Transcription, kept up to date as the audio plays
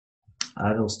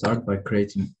I will start by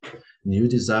creating new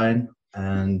design,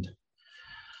 and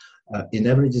in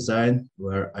every design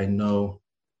where I know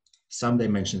some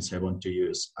dimensions I want to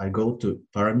use, I go to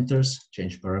parameters,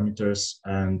 change parameters,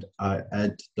 and I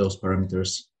add those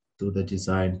parameters to the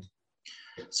design.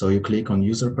 So you click on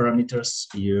user parameters,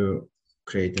 you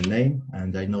create a name,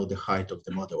 and I know the height of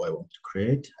the model I want to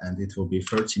create, and it will be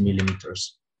 30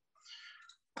 millimeters.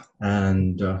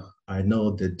 And I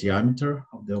know the diameter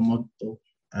of the model,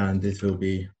 and it will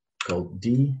be called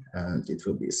D, and it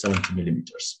will be 70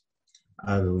 millimeters.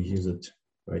 I will use it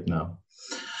right now.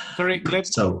 Sorry, Gleb,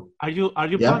 so are you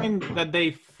planning that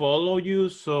they follow you,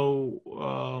 so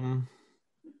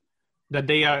that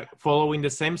they are following the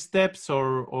same steps,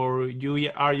 or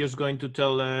you are just going to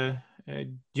tell a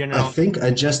general? I think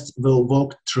I just will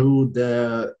walk through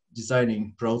the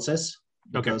designing process,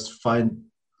 because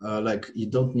like you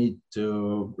don't need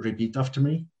to repeat after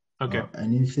me or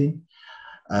anything.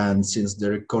 And since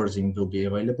the recording will be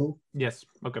available, yes,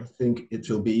 okay, I think it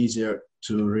will be easier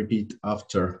to repeat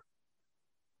after.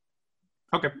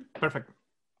 Okay, perfect.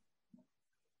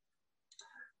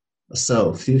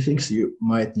 So a few things you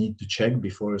might need to check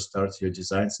before you start your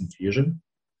designs in Fusion.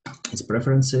 It's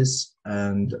preferences,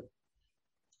 and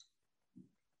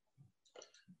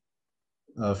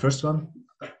first one,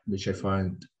 which I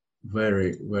find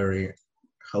very, very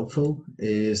helpful,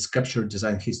 is capture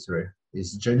design history.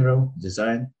 It's general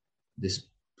design, this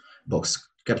box,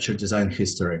 capture design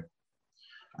history.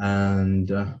 And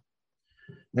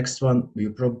next one,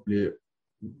 you probably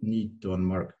need to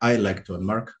unmark. I like to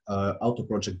unmark auto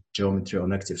project geometry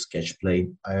on active sketch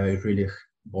plane. I really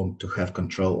want to have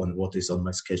control on what is on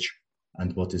my sketch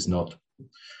and what is not.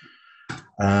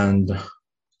 And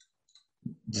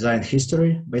design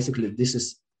history, basically this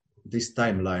is this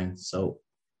timeline. So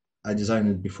I designed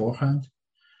it beforehand,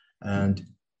 and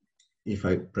if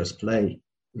I press play,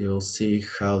 you'll see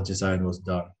how design was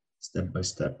done step by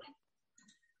step.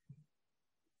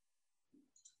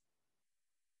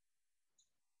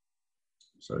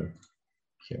 Sorry,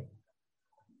 here.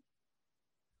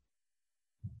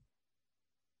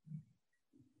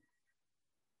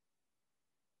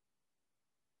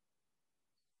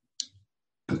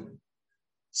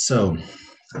 So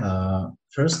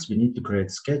first we need to create a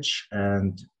sketch,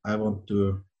 and I want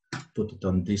to put it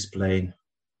on this plane.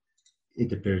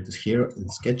 It appears here in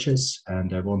sketches,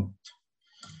 and I want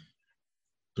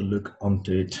to look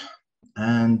onto it.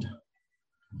 And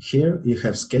here you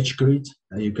have sketch grid,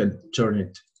 and you can turn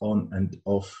it on and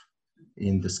off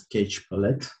in the sketch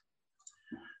palette.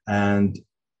 And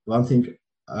one thing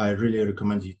I really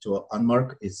recommend you to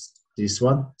unmark is this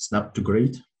one, snap to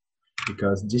grid,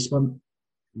 because this one,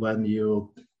 when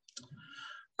you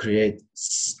create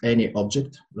any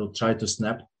object, will try to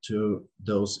snap to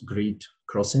those grid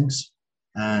crossings.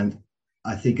 And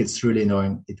I think it's really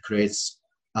annoying. It creates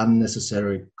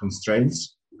unnecessary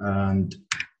constraints, and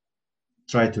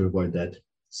try to avoid that.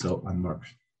 So unmark.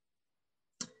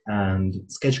 And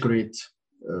sketch grid,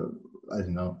 I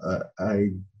don't know, I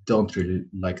don't really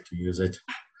like to use it,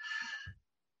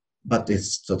 but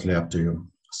it's totally up to you.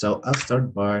 So I'll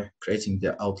start by creating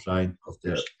the outline of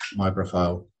my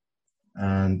profile,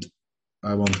 and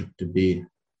I want it to be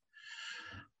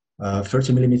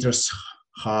 30 millimeters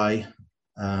high,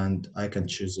 and I can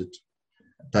choose it,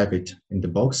 type it in the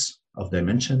box of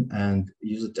dimension, and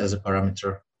use it as a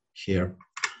parameter here.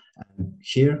 And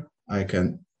here I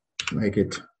can make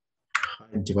it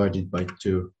height divided by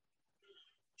 2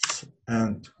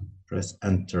 and press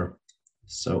enter.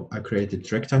 So I created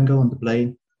rectangle on the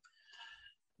plane.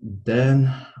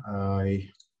 Then I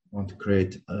want to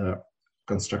create a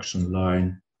construction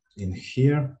line in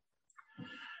here.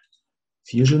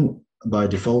 Fusion by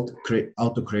default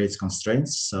auto creates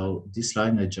constraints. So this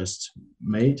line I just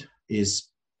made is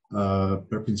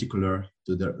perpendicular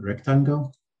to the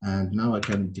rectangle. And now I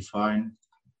can define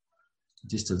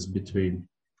distance between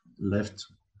left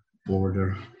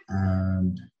border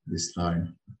and this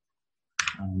line.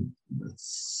 And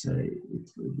let's say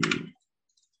it will be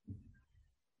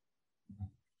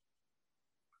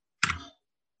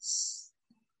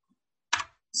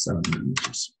 7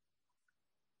 millimeters.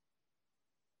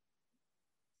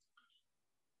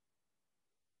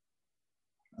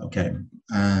 Okay,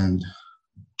 and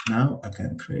now I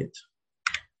can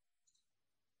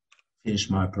finish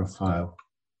my profile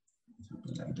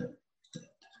like that.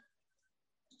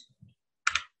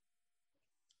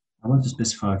 I want to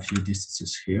specify a few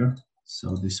distances here.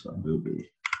 So this one will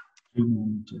be 2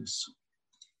 millimeters.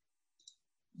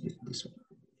 This one.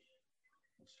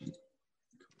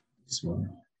 This one.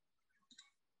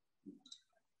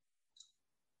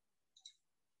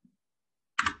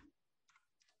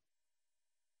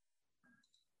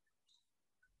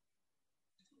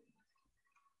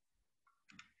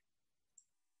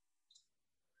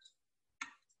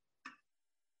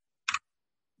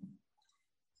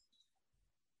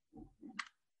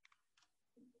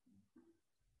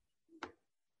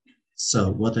 So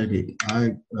what I did,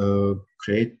 I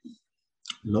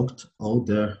logged all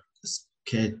the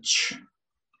sketch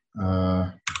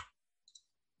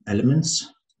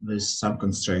elements with some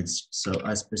constraints. So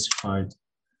I specified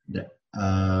the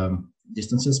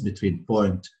distances between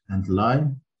point and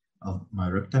line of my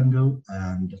rectangle,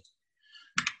 and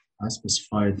I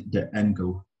specified the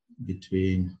angle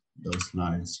between those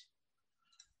lines.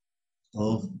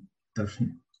 All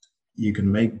everything you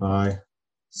can make by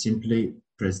simply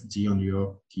press D on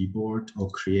your keyboard or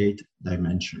create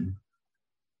dimension,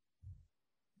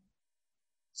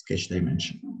 sketch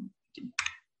dimension.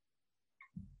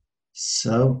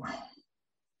 So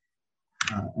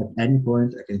at any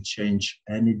point I can change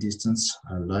any distance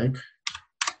I like,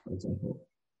 for example.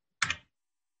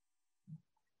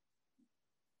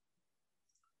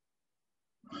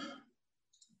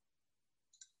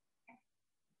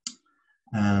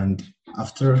 And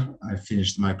after I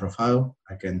finished my profile,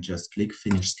 I can just click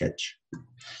Finish Sketch.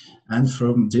 And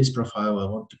from this profile, I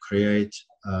want to create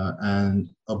an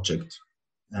object.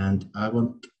 And I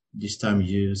want this time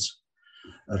use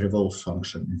a revolve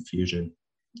function in Fusion.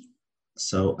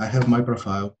 So I have my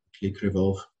profile, click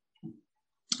Revolve.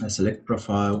 I select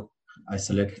profile, I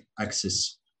select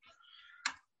axis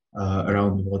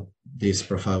around what this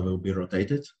profile will be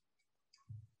rotated.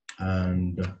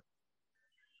 And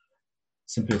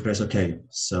simply press OK.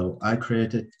 So I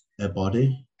created a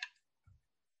body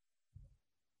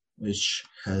which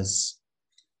has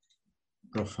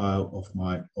profile of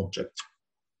my object.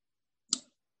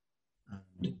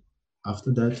 And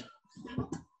after that,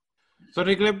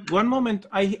 sorry, Gleb, one moment.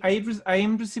 I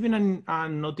am receiving a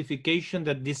notification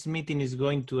that this meeting is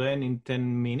going to end in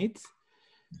 10 minutes.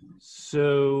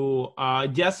 So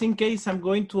just in case, I'm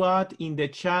going to add in the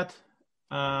chat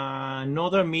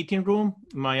another meeting room,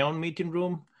 my own meeting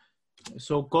room.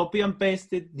 So copy and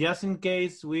paste it just in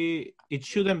case it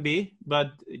shouldn't be,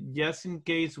 but just in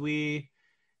case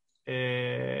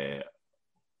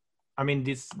I mean,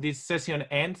 this session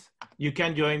ends, you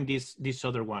can join this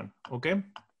other one, okay?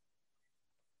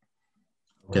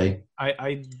 Okay.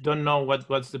 I don't know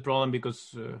what's the problem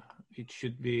because it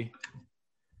should be.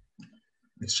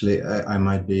 Actually, I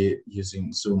might be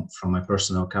using Zoom from my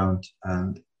personal account,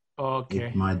 and okay,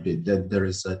 it might be that there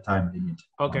is a time limit.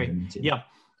 Okay, yeah,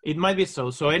 it might be so.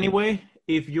 So anyway,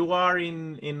 if you are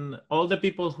in all the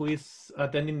people who is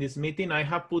attending this meeting, I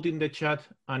have put in the chat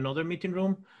another meeting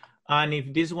room, and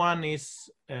if this one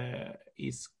is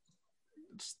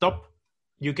stopped,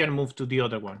 you can move to the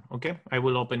other one. Okay, I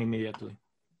will open immediately.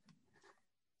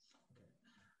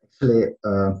 Actually,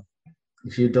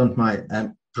 if you don't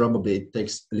mind, probably it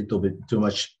takes a little bit too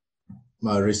much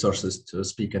resources to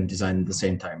speak and design at the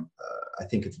same time. I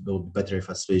think it will be better if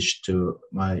I switch to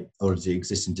my already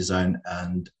existing design,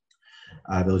 and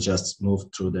I will just move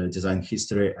through the design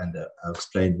history and I'll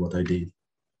explain what I did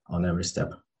on every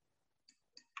step.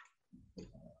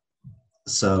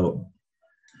 So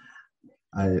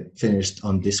I finished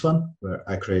on this one where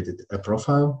I created a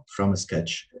profile from a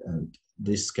sketch, and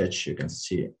this sketch you can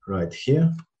see right here.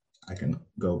 I can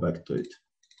go back to it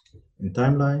in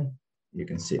timeline. You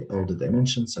can see all the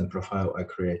dimensions and profile I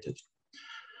created.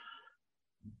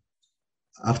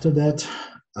 After that,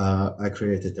 I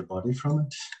created a body from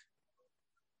it.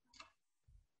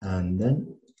 And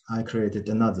then I created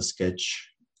another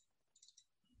sketch,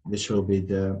 which will be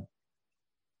the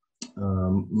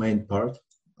main part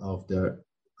of the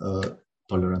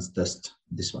tolerance test,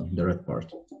 this one, the red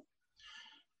part.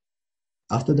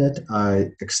 After that,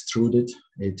 I extruded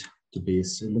it to be a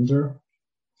cylinder.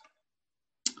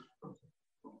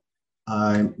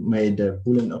 I made a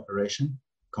Boolean operation,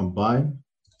 combine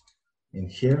in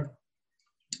here.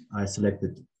 I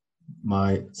selected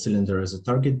my cylinder as a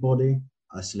target body.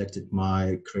 I selected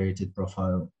my created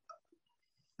profile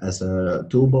as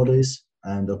two bodies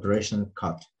and operation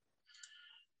cut.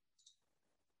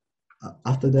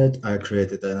 After that, I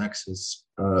created an axis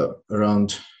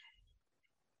around,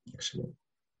 actually,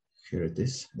 here it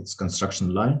is, it's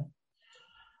construction line.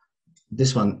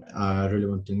 This one I really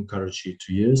want to encourage you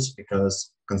to use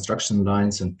because construction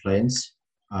lines and planes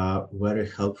are very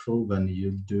helpful when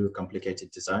you do complicated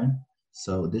design.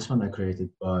 So this one I created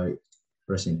by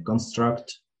pressing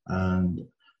construct and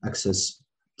access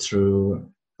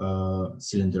through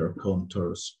cylinder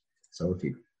contours. So if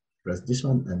you press this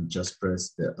one and just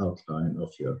press the outline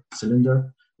of your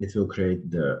cylinder, it will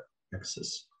create the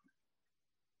axis.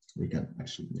 We can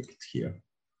actually make it here.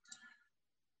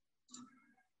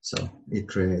 So it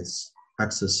creates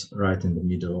axis right in the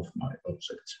middle of my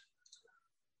object.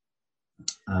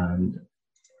 And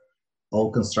all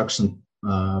construction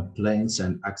planes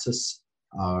and axes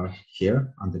are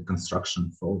here on the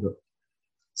construction folder.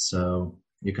 so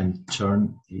you can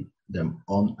turn them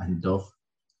on and off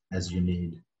as you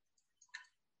need.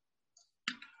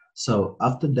 So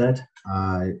after that,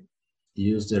 I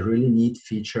used a really neat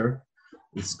feature.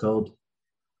 It's called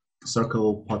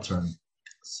circle pattern.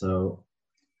 So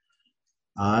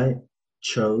I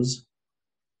chose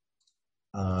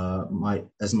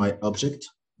as my object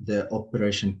the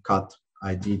operation cut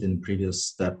I did in previous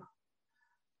step.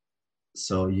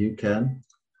 So you can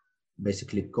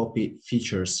basically copy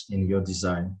features in your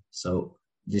design. So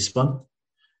this one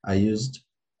I used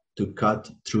to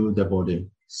cut through the body.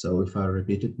 So if I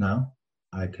repeat it now,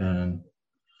 I can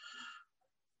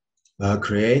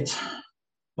create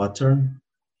pattern,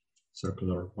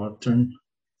 circular pattern,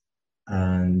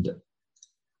 and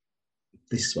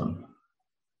this one.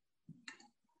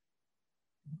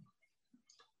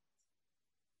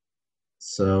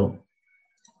 So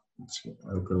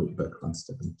I'll go back one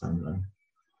step in timeline.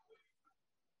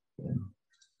 Then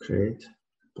create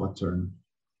pattern.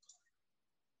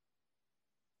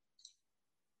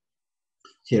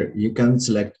 Here you can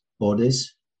select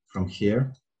bodies from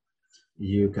here.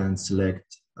 You can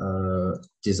select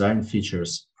design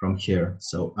features from here.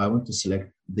 So I want to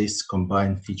select this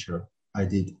combined feature I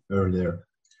did earlier,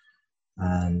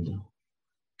 and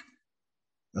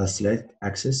select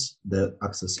axis, the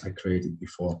axis I created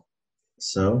before.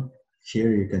 So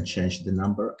here you can change the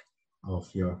number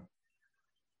of your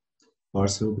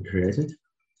parts will be created.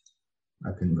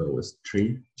 I can go with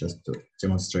 3 just to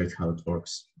demonstrate how it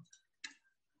works.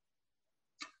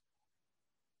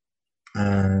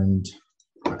 And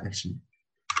I actually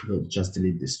will just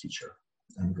delete this feature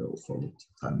and go forward to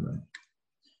timeline.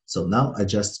 So now I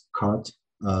just cut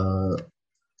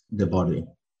the body.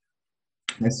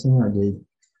 Next thing I did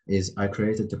is I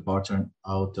created a pattern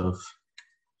out of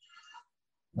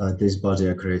this body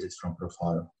I created from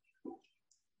profile.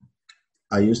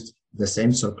 I used the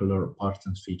same circular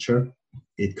pattern feature.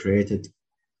 It created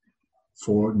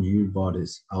 4 new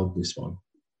bodies out of this one,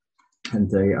 and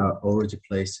they are already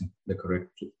placed in the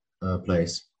correct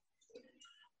place.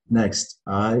 Next,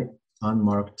 I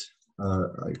unmarked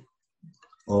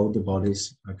all the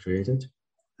bodies I created,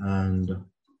 and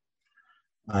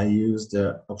I used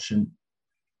the option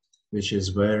which is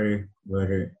very,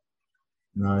 very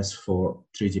nice for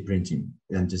 3D printing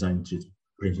and designing 3D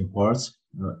printing parts.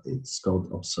 It's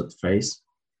called offset face.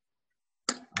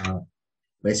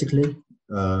 Basically,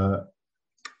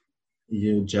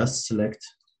 you just select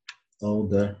all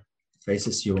the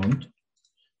faces you want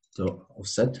to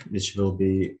offset, which will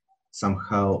be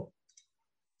somehow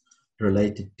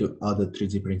related to other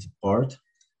 3D printed part.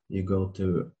 You go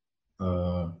to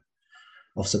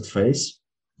offset face,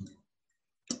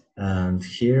 and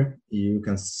here you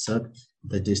can set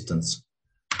the distance,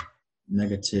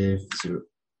 negative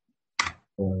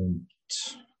 0.2,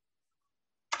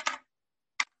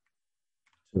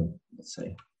 let's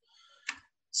say.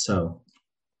 So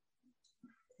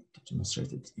to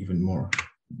demonstrate it even more,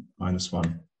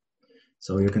 -1.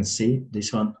 So you can see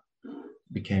this one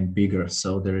became bigger,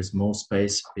 so there is more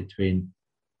space between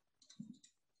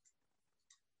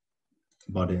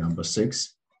body number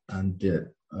 6 and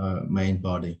the main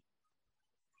body.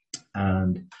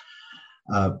 And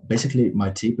basically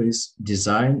my tip is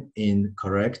design in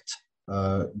correct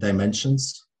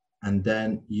dimensions and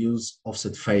then use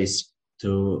offset face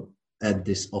to add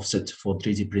this offset for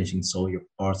 3D printing so your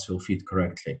parts will fit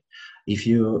correctly. If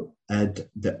you add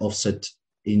the offset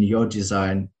in your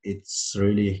design, it's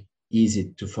really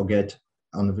easy to forget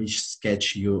on which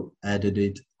sketch you added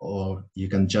it, or you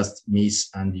can just miss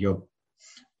and your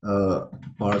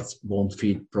parts won't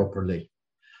fit properly.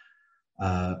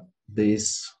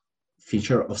 This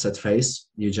feature offset face,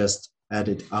 you just add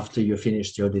it after you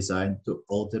finished your design to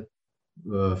all the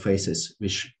faces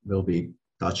which will be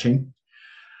touching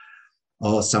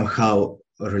or somehow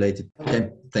related.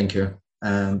 Okay, thank you.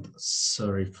 And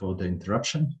sorry for the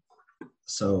interruption.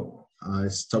 So I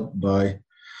stopped by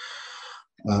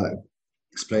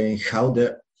explaining how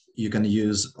you can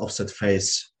use offset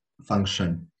face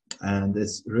function. And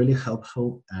it's really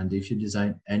helpful. And if you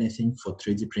design anything for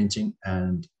 3D printing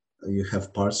and you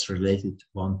have parts related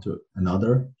one to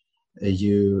another,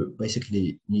 you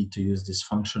basically need to use this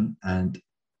function. And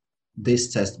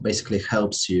this test basically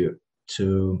helps you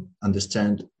to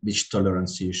understand which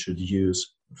tolerance you should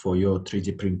use for your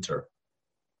 3D printer.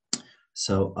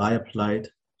 So I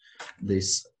applied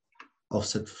this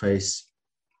offset face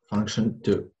function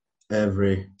to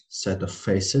every set of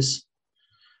faces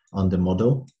on the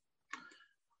model.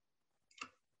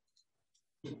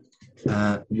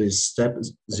 With step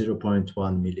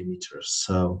 0.1 millimeters.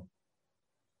 So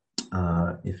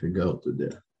if we go to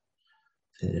the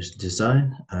finished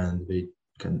design and we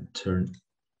can turn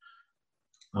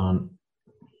on,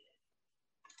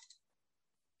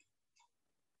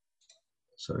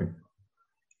 sorry,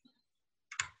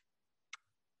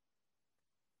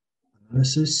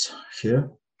 analysis here.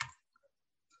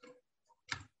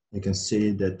 You can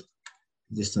see that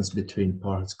distance between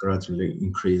parts gradually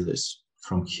increases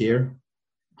from here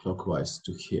clockwise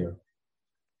to here.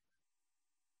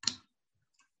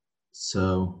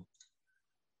 So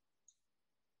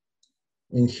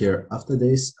in here, after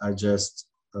this, I just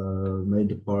made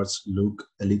the parts look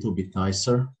a little bit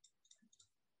nicer.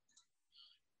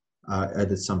 I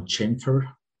added some chamfer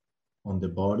on the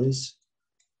bodies.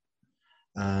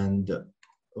 And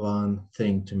one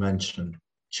thing to mention,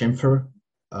 chamfer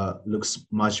looks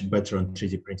much better on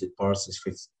 3D printed parts if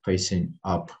it's facing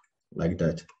up like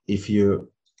that.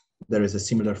 There is a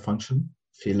similar function,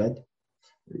 fillet,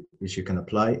 which you can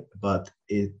apply, but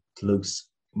it looks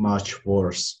much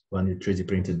worse when you 3D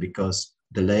print it because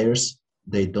the layers,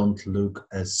 they don't look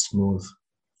as smooth.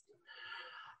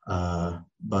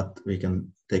 But we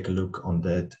can take a look on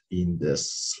that in the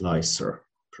slicer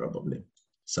probably.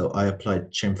 So I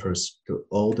applied chamfers to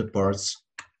all the parts.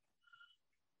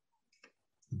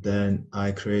 Then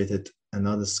I created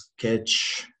another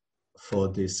sketch for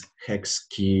this hex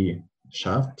key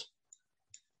shaft.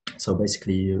 So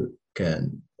basically you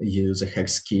can use a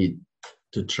hex key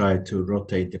to try to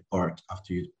rotate the part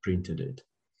after you printed it.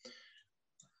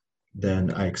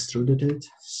 Then I extruded it,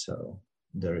 so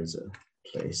there is a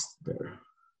place there,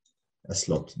 a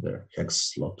slot there,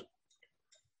 hex slot.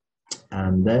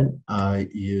 And then I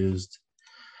used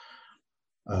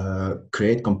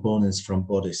create components from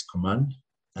bodies command,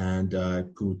 and I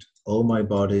put all my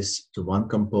bodies to one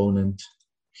component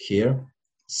here,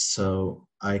 so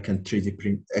I can 3D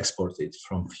print, export it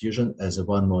from Fusion as a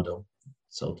one model.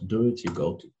 So to do it, you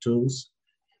go to Tools,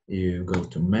 you go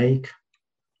to Make.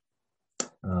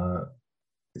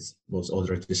 It was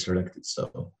already selected,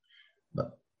 so,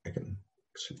 but I can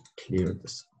actually clear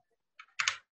this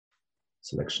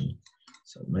selection.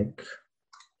 So Make.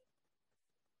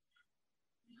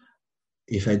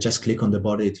 If I just click on the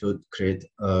body, it will create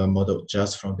a model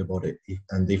just from the body.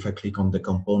 And if I click on the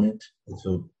component, it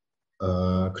will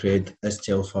create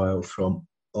STL file from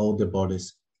all the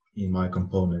bodies in my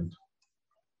component.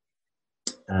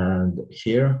 And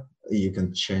here you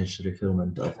can change the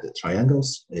refillment of the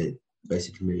triangles. It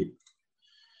basically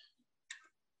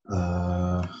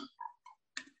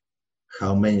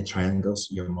how many triangles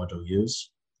your model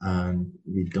use, and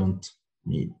we don't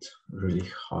need really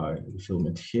high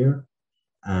refillment here.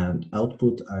 And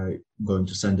output, I'm going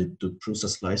to send it to Prusa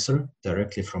Slicer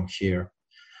directly from here,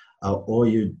 or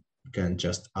you can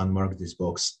just unmark this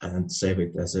box and save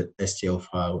it as a STL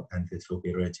file, and it will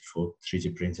be ready for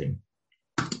 3D printing.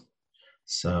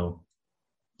 So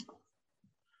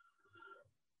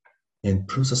in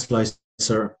Prusa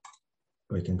Slicer,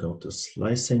 we can go to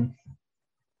slicing.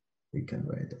 We can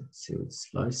wait and see what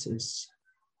slices.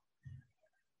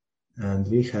 And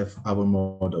we have our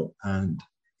model. And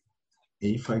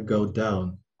if I go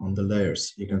down on the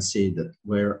layers, you can see that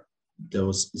where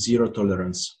those zero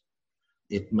tolerance,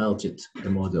 it melted the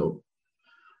model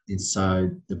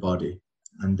inside the body.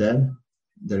 And then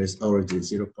there is already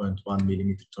 0.1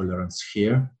 millimeter tolerance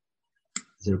here,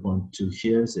 0.2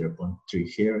 here, 0.3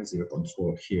 here,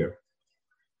 0.4 here.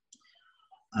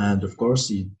 And of course,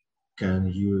 you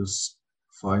can use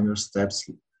finer steps,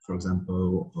 for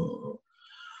example,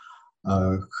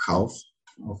 half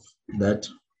of that,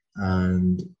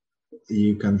 and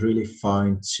you can really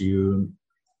fine-tune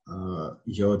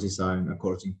your design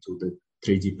according to the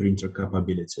 3D printer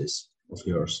capabilities of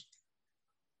yours.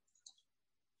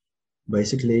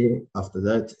 Basically, after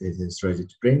that, it is ready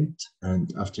to print,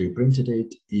 and after you printed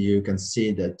it, you can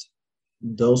see that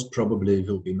those probably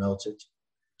will be melted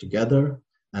together,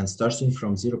 and starting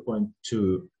from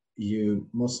 0.2, you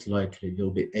most likely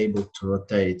will be able to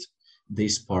rotate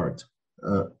this part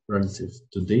relative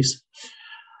to this,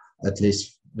 at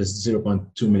least with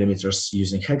 0.2 millimeters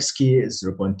using hex key,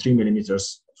 0.3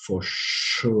 millimeters for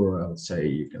sure, I would say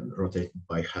you can rotate it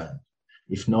by hand.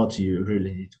 If not, you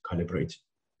really need to calibrate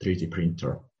 3D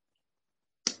printer.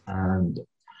 And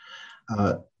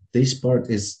this part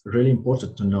is really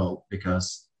important to know,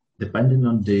 because depending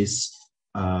on this,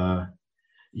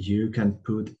 you can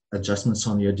put adjustments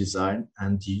on your design,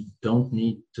 and you don't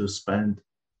need to spend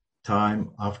time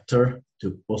after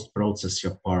to post-process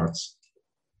your parts.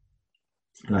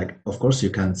 Like, of course, you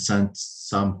can send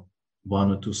some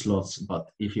 1 or 2 slots, but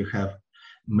if you have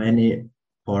many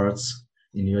parts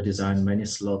in your design, many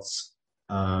slots,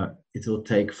 it will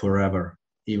take forever,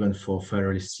 even for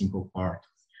fairly simple part.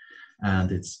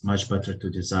 And it's much better to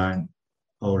design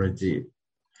already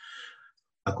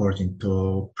according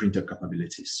to printer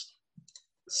capabilities.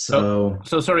 So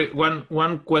sorry,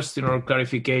 one question or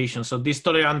clarification. So this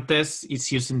tolerance test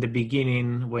is used in the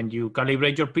beginning when you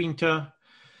calibrate your printer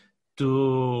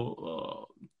to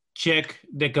check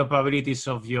the capabilities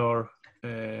of your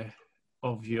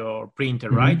printer,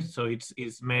 right? So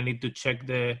it's mainly to check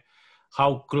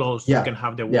how close you can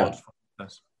have the words. For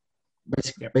instance.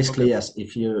 Basically, yes.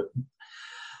 If you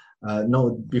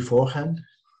know beforehand,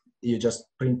 you just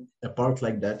print a part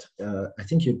like that. I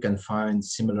think you can find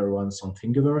similar ones on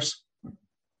Thingiverse.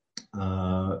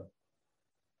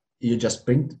 You just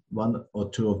print one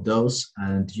or two of those,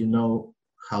 and you know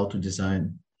how to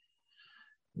design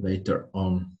later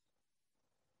on.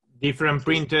 Different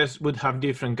printers would have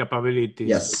different capabilities.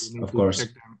 Yes, so you need of to course. check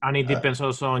them. And it depends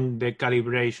also on the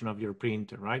calibration of your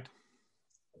printer, right?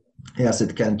 Yes,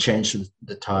 it can change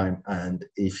the time, and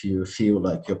if you feel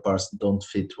like your parts don't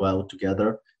fit well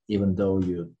together, even though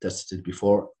you tested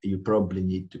before, you probably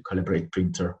need to calibrate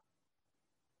printer.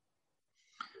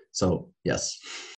 So yes.